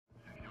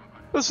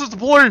This is the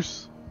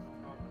police!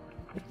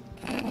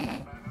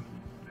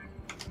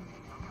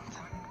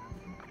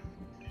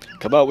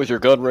 Come out with your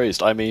gun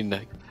raised. I mean...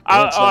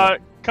 come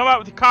out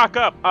with your cock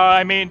up.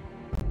 I mean...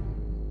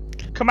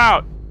 Come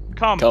out.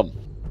 Come. Come.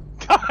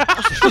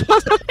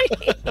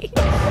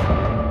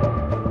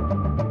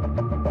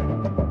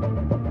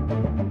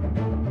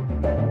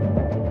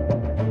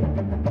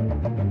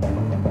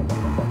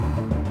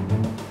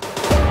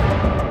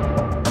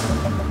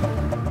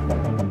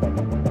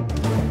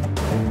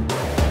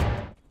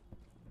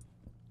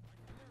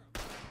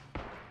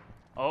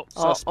 Oh,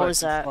 what was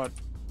that?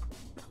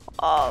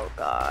 Oh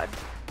god.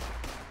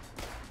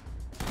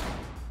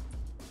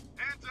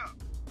 Hands up.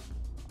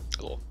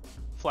 Cool.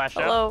 Flash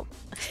out. Hello.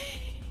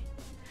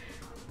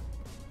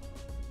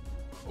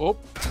 Oh.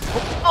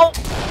 Oh.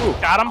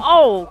 Ooh. Got him.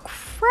 Oh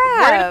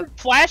Where crap. did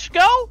the flash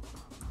go?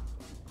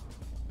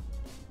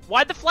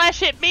 Why'd the flash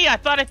hit me? I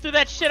thought I threw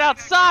that shit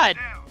outside.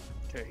 Down.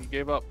 Okay, he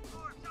gave up.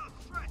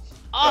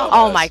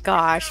 Oh my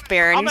gosh,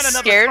 Baron, I'm you in another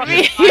scared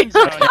me. fucking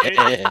time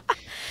zone,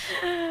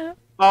 dude.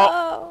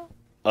 Oh.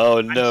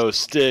 Oh no,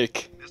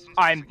 stick.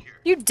 I'm.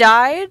 You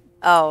died?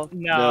 Oh.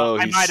 No,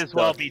 I he's might as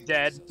well stuck. be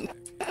dead.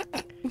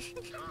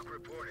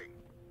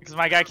 Because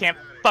my guy can't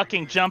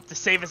fucking jump to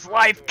save his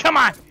life. Come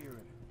on!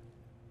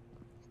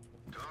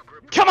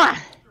 Come on!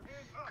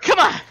 Come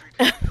on!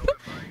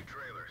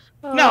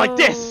 No, like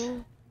this!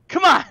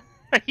 Come on!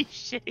 Are you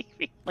shitting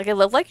me? Like it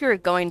looked like you were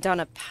going down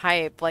a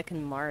pipe, like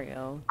in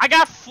Mario. I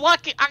got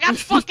fucking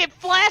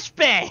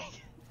flashbang!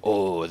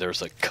 Oh,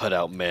 there's a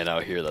cutout man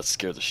out here that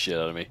scared the shit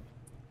out of me.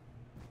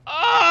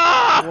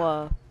 Ah!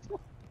 Whoa.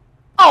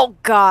 Oh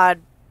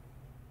god.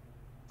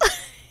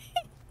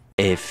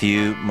 A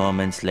few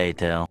moments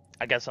later.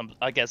 I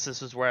guess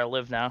this is where I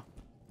live now.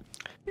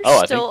 You're Oh,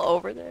 I still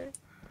over there.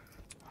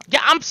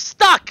 Yeah, I'm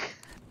stuck!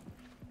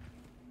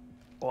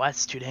 Well,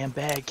 that's too damn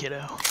bad,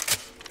 kiddo.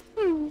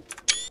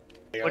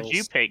 What'd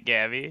you pick,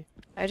 Gabby?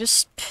 I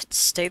just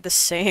stayed the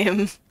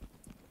same.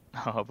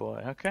 Oh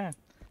boy, okay.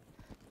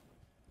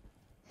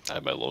 I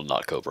have my little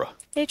knot cobra.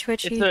 Hey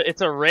Twitchy.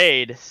 It's a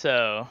raid,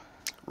 so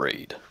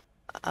Raid.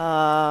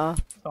 I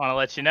want to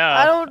let you know.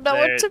 I don't know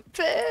what there- to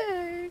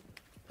pick.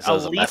 So A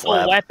is it meth lethal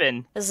lab?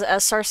 weapon. Is the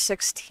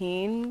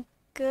SR-16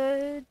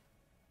 good?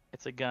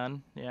 It's a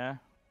gun, yeah.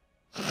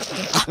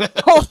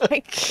 Oh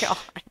my god.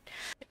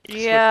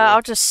 Yeah,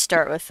 I'll just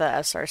start with the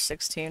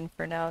SR-16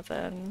 for now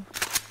then.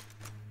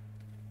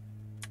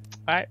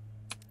 Alright.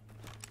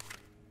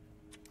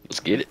 Let's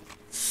get it.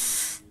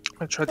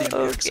 I tried the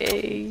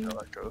Okay. how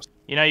that goes.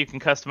 You know you can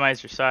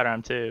customize your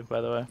sidearm too,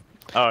 by the way.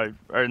 Oh,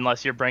 or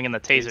unless you're bringing the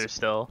taser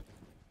still.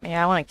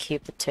 Yeah, I want to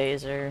keep the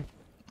taser.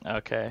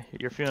 Okay,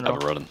 your I've funeral.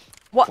 been running.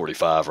 What?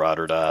 45 ride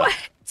or die.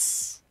 What?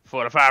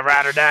 45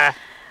 ride or die.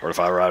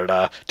 45 ride or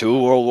die.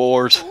 2 world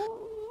wars.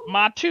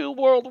 My 2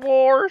 world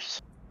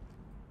wars.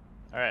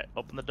 Alright,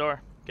 open the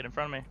door. Get in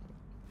front of me.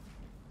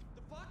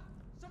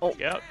 Oh.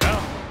 Go.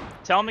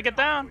 Tell him to get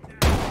down.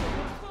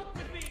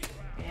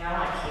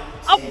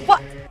 Oh,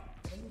 what?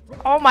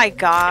 Oh my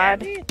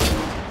god.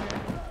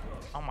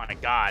 Oh my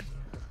god.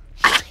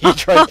 He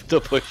tried to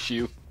push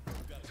you.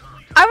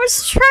 I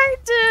was trying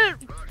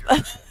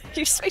to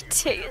use my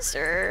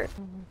taser.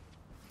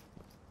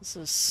 This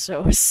is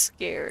so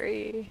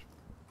scary.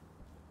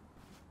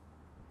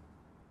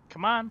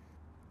 Come on.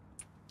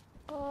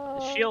 The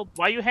Oh. shield.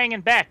 Why are you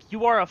hanging back?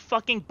 You are a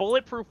fucking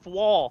bulletproof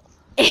wall.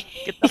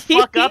 Get the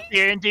fuck up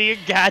here and do your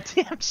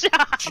goddamn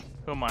shot.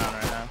 Who am I on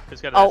right now?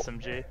 Who's got an Oh.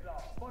 SMG?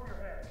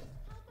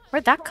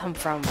 Where'd that come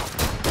from?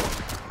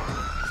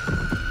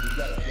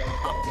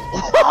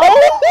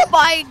 Oh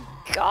my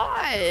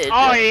god!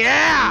 Oh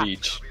yeah!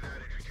 Reach.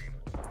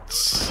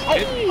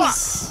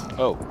 Jeez!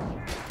 Oh.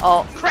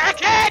 Oh.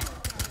 Crackhead!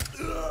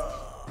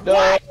 No.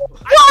 What?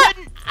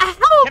 How am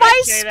Can I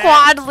I say that?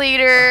 squad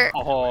leader?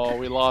 Oh,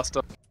 we lost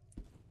him.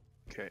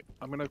 Okay,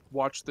 I'm gonna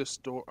watch this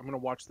door. I'm gonna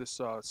watch this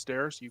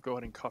stairs. You go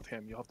ahead and cuff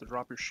him. You'll have to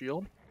drop your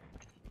shield.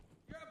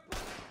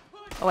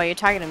 Oh, wait, you're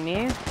talking to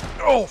me?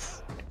 Oh!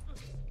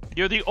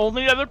 You're the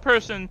only other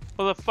person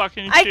with a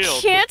fucking I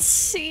shield. can't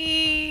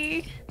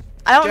see.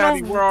 I don't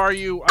Daddy, know. where are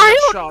you? I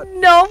got don't shot.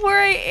 know where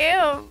I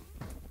am.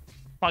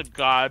 My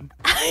god.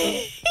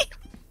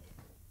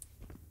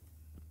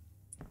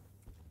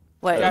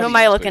 What? Daddy, Who am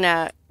I looking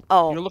at?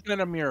 Oh. You're looking at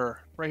a mirror.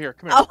 Right here.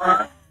 Come here.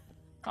 Oh.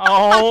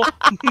 Oh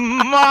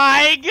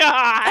my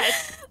god!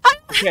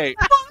 Okay.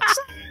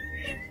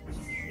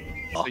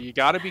 So you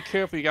gotta be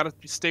careful. You gotta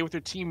stay with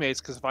your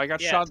teammates, because if I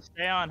got Yeah, shot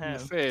stay on in the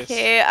him. face,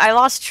 Okay, I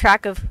lost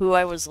track of who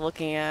I was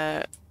looking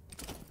at.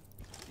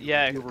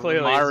 Yeah, You were clearly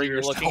admiring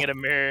you're looking yourself. at a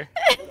mirror.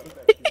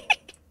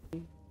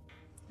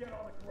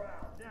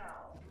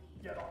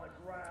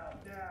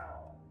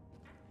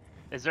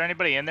 Is there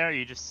anybody in there? Or are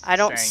you just I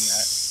don't saying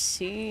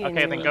see. that?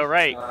 Okay, then go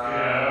right. Go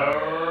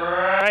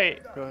right.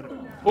 go ahead.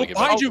 Look at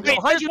behind me. you! Wait,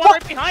 Behind there's you! one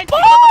right behind you!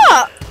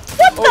 Ah!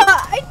 What the?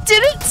 I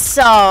didn't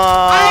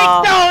saw.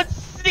 I don't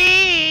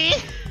see!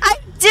 I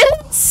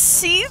didn't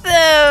see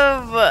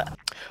them.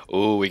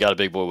 Ooh, we got a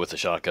big boy with a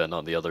shotgun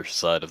on the other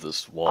side of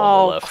this wall on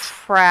Oh the left.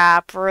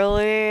 crap!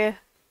 Really?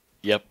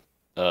 Yep.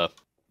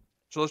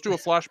 So let's do a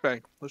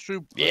flashbang. Let's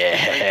do.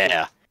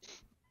 Yeah.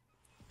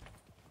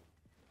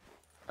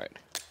 Alright.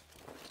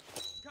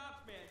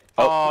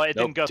 Oh, it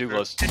nope, didn't go too through.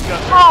 close. Didn't go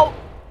through. Oh!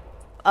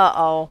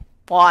 Uh-oh.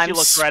 Well, I'm She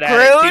looked screwed. right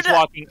at it. She's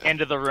walking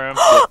into the room.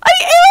 I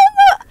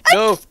am!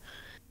 No!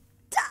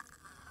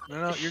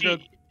 No, you're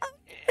good.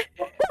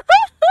 Go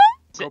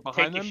Take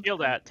behind your them.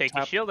 shield out. Take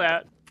your Tap. shield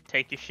out.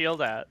 Take your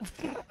shield out.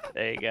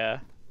 There you go.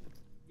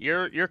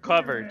 You're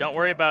covered. Don't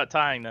worry about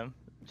tying them.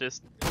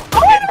 Just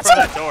get in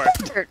front of that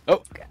door.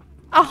 Oh.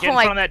 Oh Get in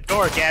my... front of that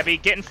door, Gabby.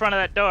 Get in front of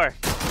that door.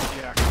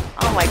 Yeah.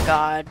 Oh my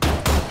god.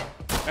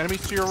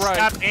 Enemies to your right.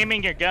 Stop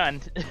aiming your gun.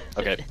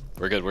 Okay,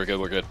 we're good, we're good,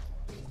 we're good.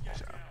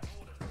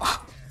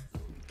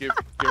 Give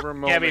her a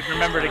moment. Gabby,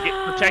 remember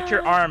to protect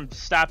your arms.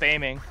 Stop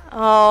aiming.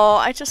 Oh,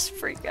 I just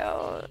freak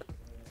out.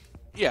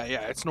 Yeah,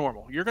 it's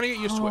normal. You're gonna get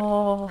used to it.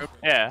 Oh.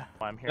 Yeah.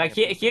 Well, I'm hearing Like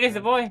here is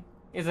the boy.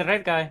 Is the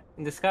red guy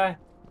in the sky.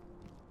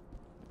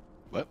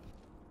 What?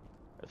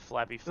 a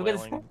flappy Look at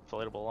flailing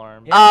inflatable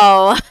arm.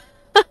 Oh.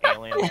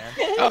 Alien man.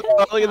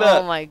 Oh, look at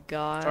that! Oh my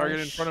god. Target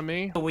in front of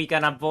me. So we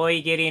can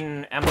avoid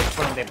getting ambushed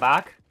from the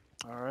back.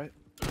 All right.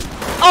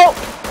 Oh!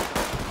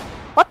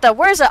 What the?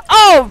 Where's it?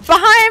 Oh!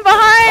 Behind!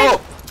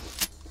 Oh!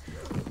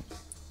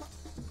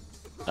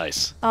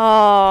 Nice.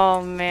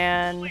 Oh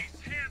man.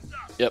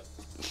 Yep.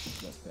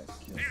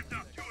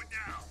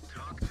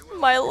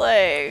 My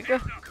leg.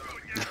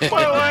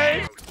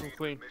 I'm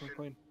clean. I'm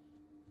clean.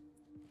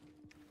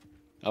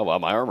 Oh wow,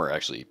 my armor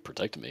actually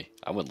protected me.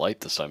 I went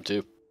light this time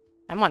too.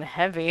 I'm on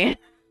heavy.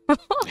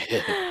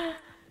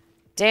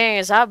 Dang,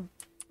 is that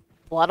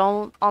blood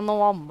on the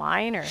wall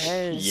mine or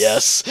his?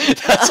 Yes!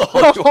 That's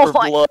all your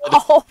blood!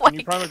 Oh my Can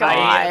you prime a god.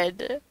 I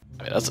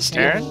mean, that's a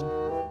steal. Aaron?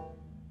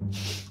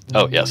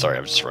 Oh yeah, sorry,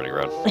 I'm just running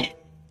around.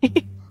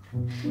 But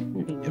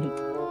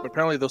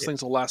apparently those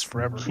things will last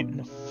forever. Get in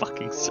a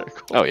fucking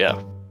circle. Oh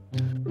yeah.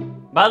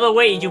 By the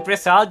way, if you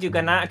press Alt, you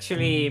can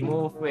actually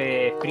move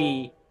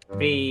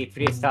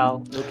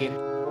freestyle looking.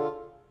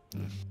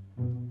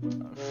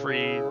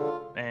 Free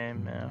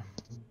aim, yeah.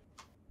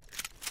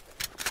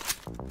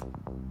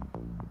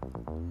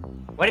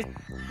 What is?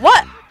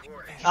 What?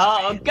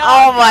 Oh god!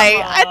 Oh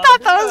my! I thought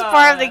that was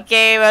part of the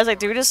game. I was like,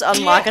 do we just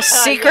unlock a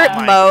secret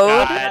Yeah.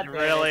 mode? God,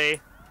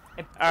 really?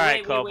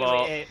 Alright,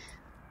 Kobolt.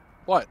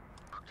 What?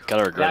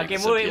 Gotta regret Yeah,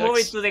 okay, move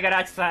it to the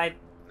garage side.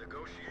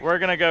 We're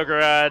gonna go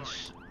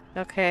garage.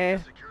 Okay.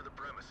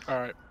 All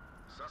right.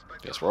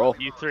 Guess we're all.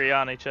 You three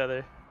on each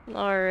other.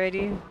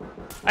 Alrighty.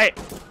 Hey!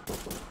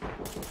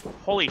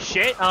 Holy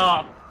shit!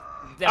 Oh.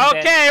 damn it.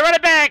 Okay, run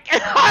it back!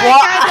 What?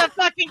 Guy's a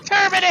fucking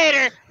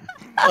Terminator!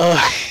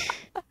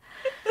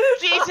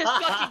 Jesus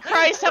fucking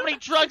Christ, how many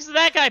drugs did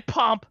that guy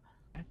pump?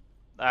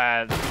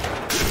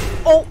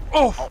 Oh!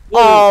 Oh.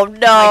 Oh no!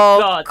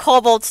 God.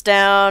 Kobolt's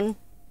down.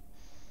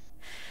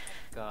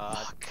 God.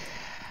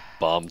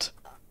 Bombed.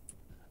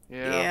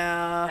 Yeah.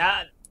 Yeah.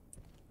 Ah,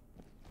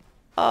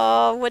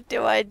 Oh, what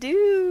do I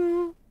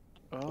do?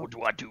 Well, What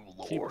do I do,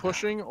 Lord? keep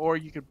pushing, or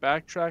you could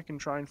backtrack and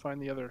try and find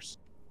the others.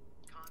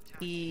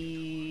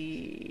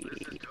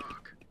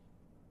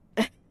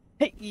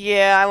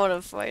 Yeah, I want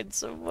to find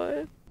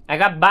someone. I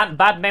got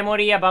bad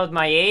memory about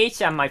my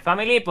age and my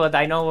family, but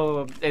I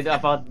know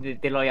about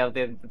the layout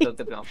of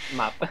the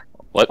map.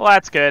 Well,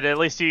 that's good. At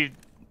least you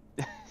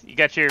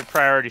got your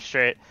priorities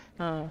straight.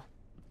 Huh.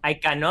 I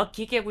cannot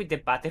kick it with the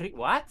battery.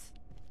 What?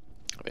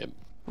 I mean,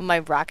 Will my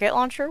rocket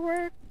launcher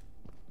work?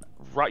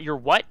 Your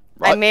what?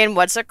 I mean,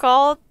 what's it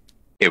called?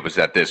 It was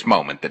at this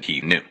moment that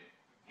he knew.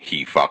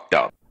 He fucked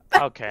up.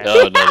 Okay.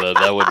 no,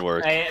 that wouldn't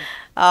work. Just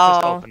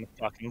Oh. open the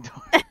fucking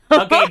door.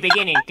 Okay,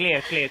 beginning.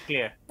 Clear.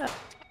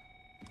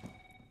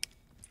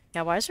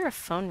 Yeah, why is there a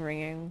phone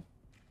ringing?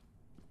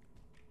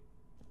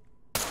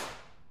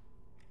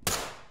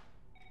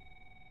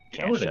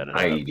 Can't shut it up.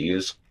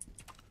 IEDs.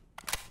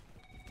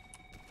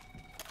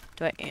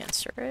 Do I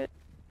answer it?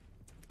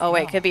 Oh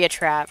wait, could be a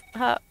trap.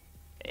 Huh.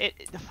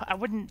 I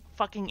wouldn't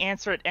fucking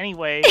answer it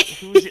anyway.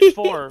 Who's it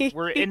for?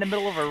 We're in the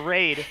middle of a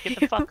raid. Get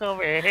the fuck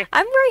over here.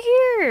 I'm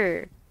right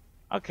here.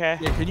 Okay.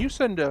 Yeah, can you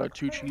send 2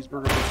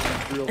 cheeseburgers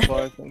and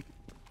 305? Thank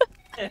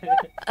you.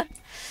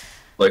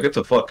 Like, it's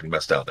a fucking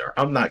mess down there.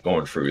 I'm not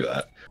going through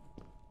that.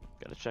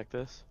 Gotta check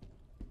this.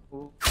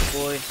 Oh,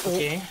 boy.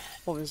 Okay.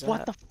 What was that?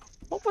 What the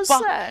What was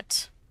fuck?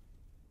 that?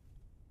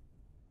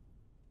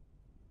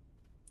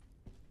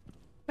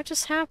 What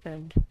just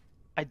happened?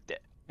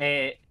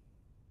 You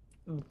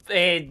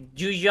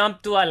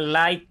jump to a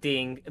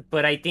lighting,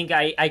 but I think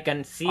I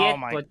can see Oh it,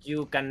 my- but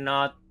you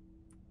cannot.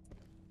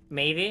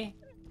 Maybe.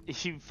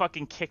 She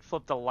fucking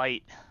kickflipped the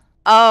light.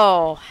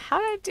 Oh, how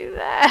did I do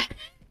that?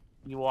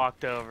 You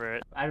walked over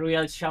it. A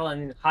real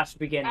challenge has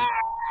begun.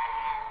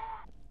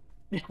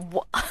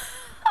 What?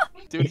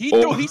 Dude, he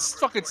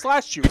fucking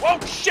slashed you. Oh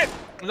shit!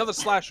 Another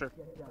slasher.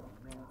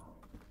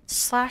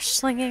 Slash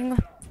slinging.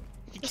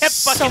 He kept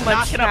So fucking much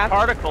knocking trap. up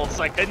particles,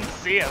 so I couldn't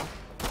see him.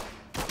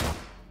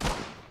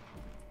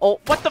 Oh,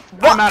 What the f-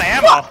 I'm out of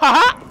ammo.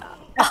 Haha!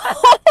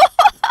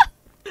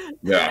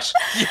 Yes.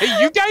 Yeah,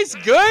 you guys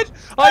good?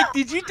 Like,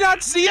 did you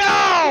not see?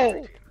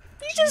 No!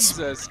 you just.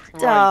 Jesus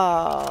Christ.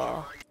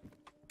 Oh.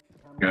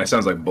 Yeah, that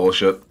sounds like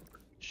bullshit.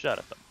 Shut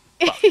up.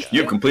 Fuck up.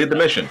 You've completed the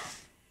mission.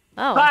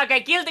 Oh. Fuck, I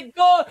killed the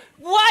goal!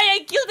 Why I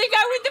killed the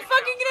guy with the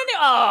fucking grenade?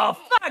 Oh,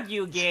 fuck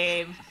you,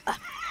 game.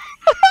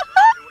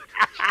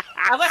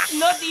 I was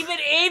not even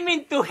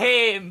aiming to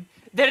him.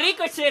 The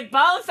ricochet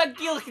bounced and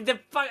killed the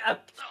fuck.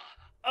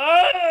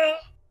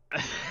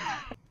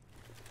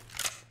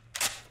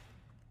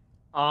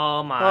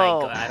 Oh my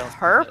Oh, god, I don't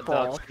purple.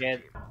 dog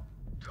shit.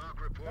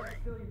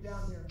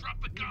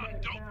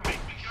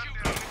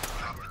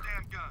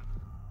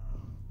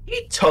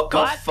 He took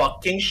What? a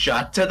fucking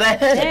shot to the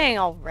head. Dang,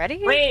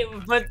 already? Wait,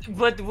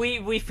 but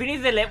we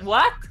finished the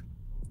what?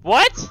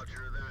 What?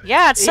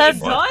 Yeah, it said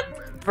It's done?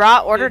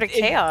 brought order to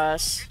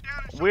chaos.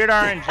 Weird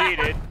RNG,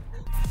 dude.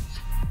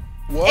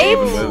 A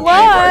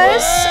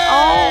plus!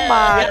 Oh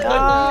my Yeah,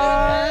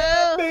 god.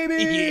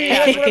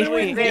 Yeah, to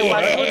be fair, was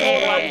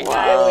just one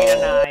guy with a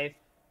knife.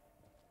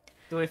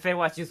 To be fair,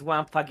 was just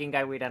one fucking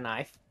guy with a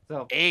knife.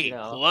 So, A you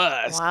know.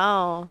 plus.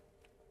 Wow.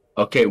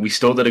 Okay, we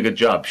still did a good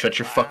job. Shut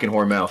your fucking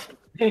whore mouth.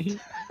 Dang.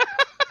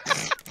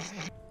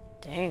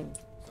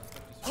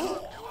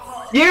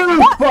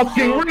 You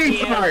fucking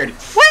retard!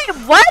 Wait,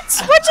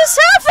 what? What just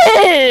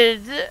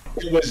happened?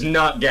 It was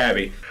not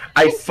Gabby.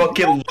 I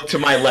fucking looked to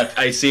my left.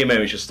 I see him and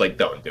I was just like,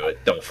 don't do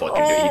it. Don't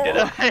fucking do it. He did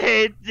it.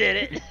 I did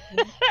it.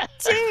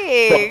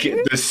 Dang.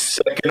 Fucking, the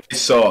second I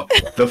saw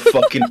the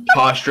fucking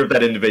posture of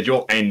that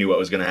individual, I knew what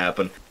was gonna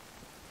happen.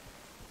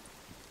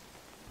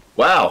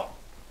 Wow.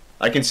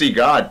 I can see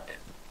God.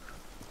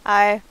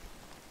 Hi.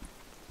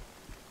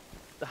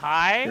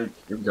 Hi?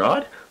 You're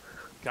God?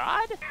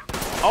 God?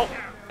 Oh,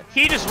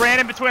 he just ran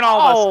in between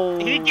all of Oh.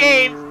 us. He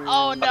gave.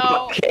 Oh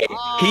no. Okay.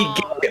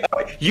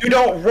 You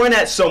don't run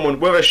at someone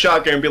with a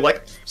shotgun and be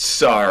like,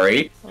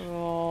 sorry,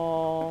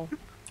 Oh.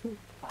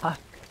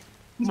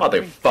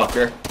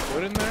 motherfucker.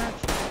 Put in there.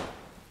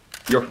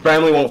 Your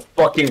family won't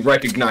fucking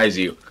recognize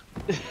you,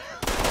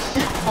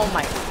 Oh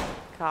my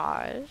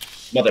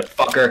gosh.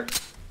 motherfucker.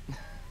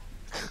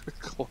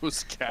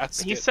 Close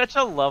casket. He's such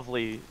a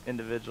lovely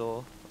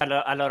individual.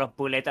 A lot of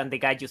bullets, and the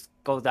guy just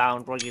goes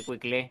down really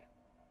quickly.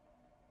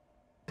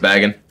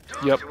 Bagging.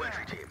 Yep.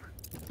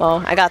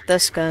 Well, I got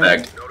this gun.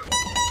 Bagged.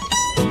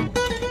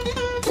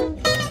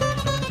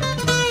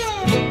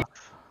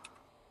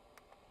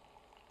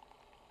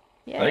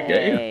 Yay. I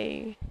get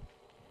you.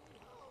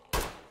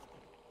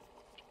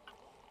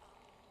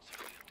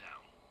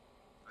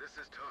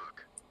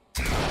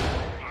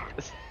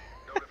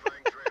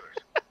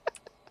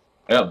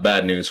 I got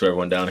bad news for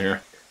everyone down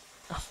here.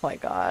 Oh my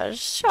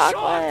gosh.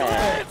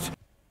 Chocolate.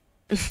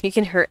 You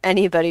can hurt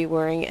anybody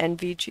wearing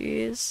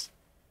NVGs.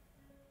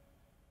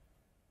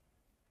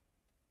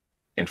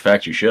 In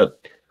fact, you should.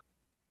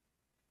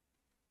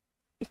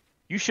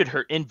 You should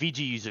hurt NVG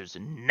users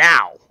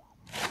now.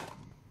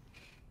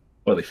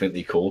 Well, they think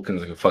they cool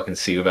because they can fucking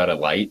see without a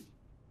light.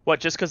 What,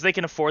 just because they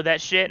can afford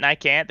that shit and I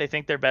can't? They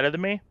think they're better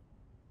than me?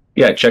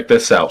 Yeah, check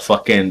this out.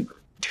 Fucking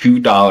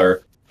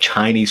 $2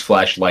 Chinese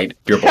flashlight.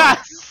 You're blind.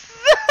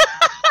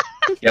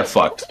 Yeah,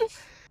 fucked.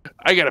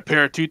 I got a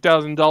pair of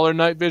 $2,000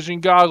 night vision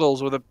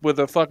goggles with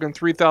a fucking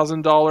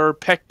 $3,000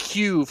 PEC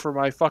Q for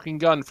my fucking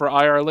gun for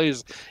IR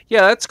lasers.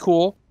 Yeah, that's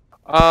cool.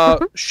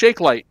 Shake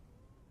light.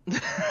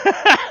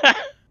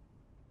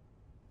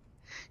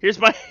 Here's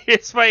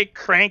my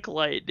crank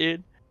light,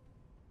 dude.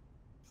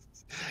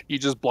 You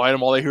just blind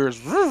them. All they hear is.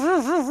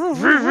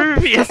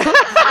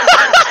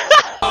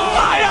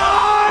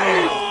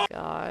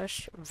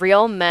 Gosh.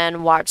 Real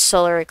men watch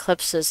solar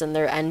eclipses in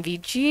their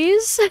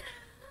NVGs?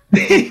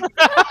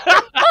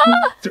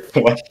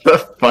 What the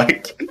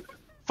fuck?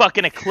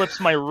 Fucking eclipse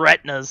my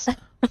retinas.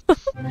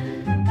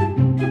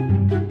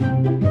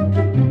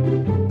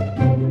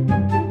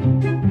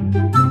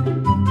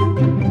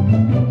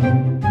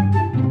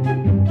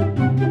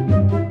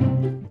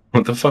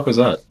 What the fuck was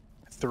that?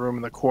 Threw him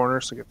in the corner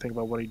so I could think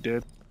about what he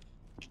did.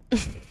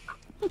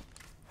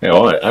 Yeah,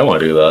 I want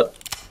to do that.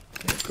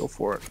 Go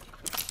for it.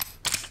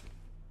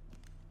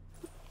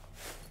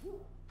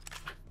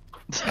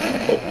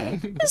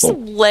 His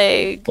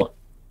leg. You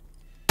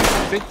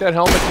think that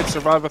helmet could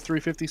survive a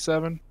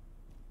 357?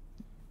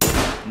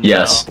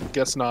 Yes.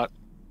 Guess not.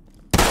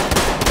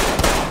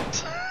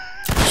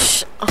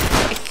 Oh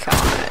my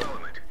god.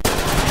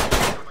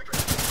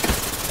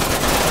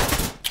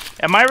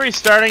 Am I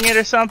restarting it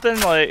or something?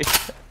 Like,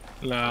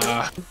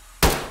 Nah.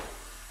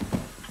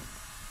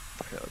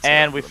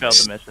 and we failed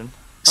the mission.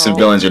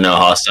 Civilians are now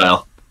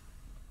hostile.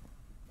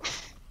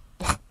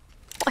 Oh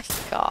my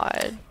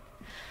god.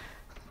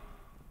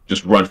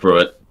 Just run through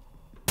it.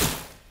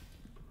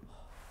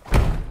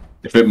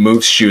 If it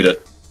moves, shoot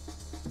it.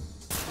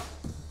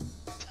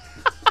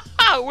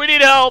 We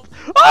need help!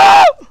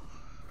 Oh!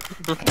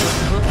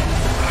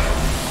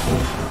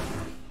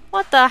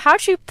 What the?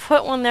 How'd you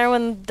put one there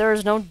when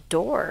there's no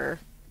door?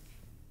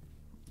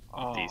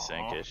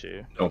 Desync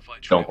issue.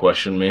 Don't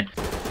question me.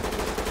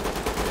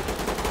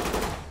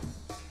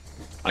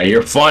 I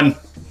hear fun.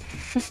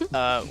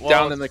 Well,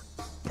 Down in the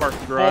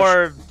parking garage.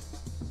 More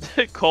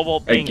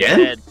Kobolt being Again?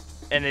 dead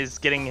and is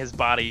getting his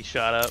body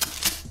shot up.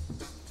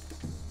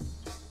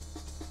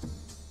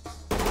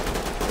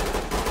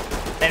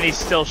 And he's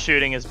still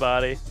shooting his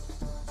body.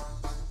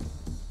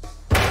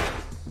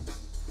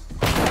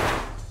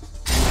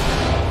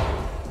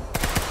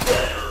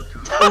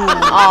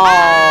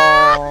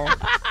 Oh.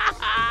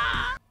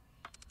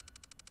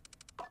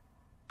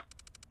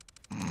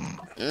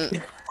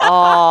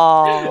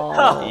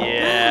 Oh.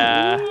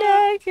 Yeah.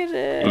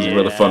 Negative. This is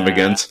where the fun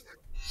begins.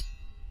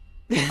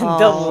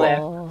 Double F.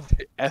 Oh.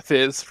 F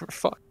is for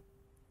fuck.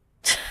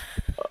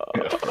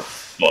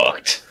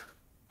 Fucked.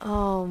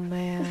 Oh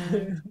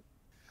man.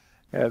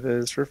 F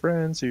is for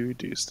friends who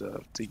do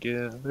stuff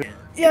together.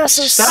 Yes.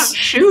 Stop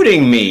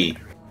shooting me!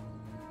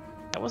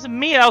 That wasn't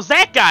me, that was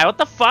that guy. What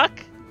the fuck?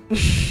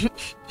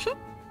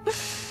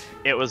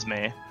 It was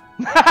me.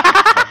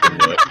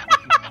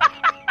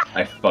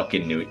 I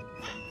fucking knew it.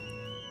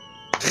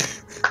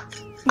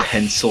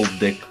 Pencil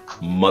dick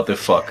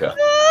motherfucker.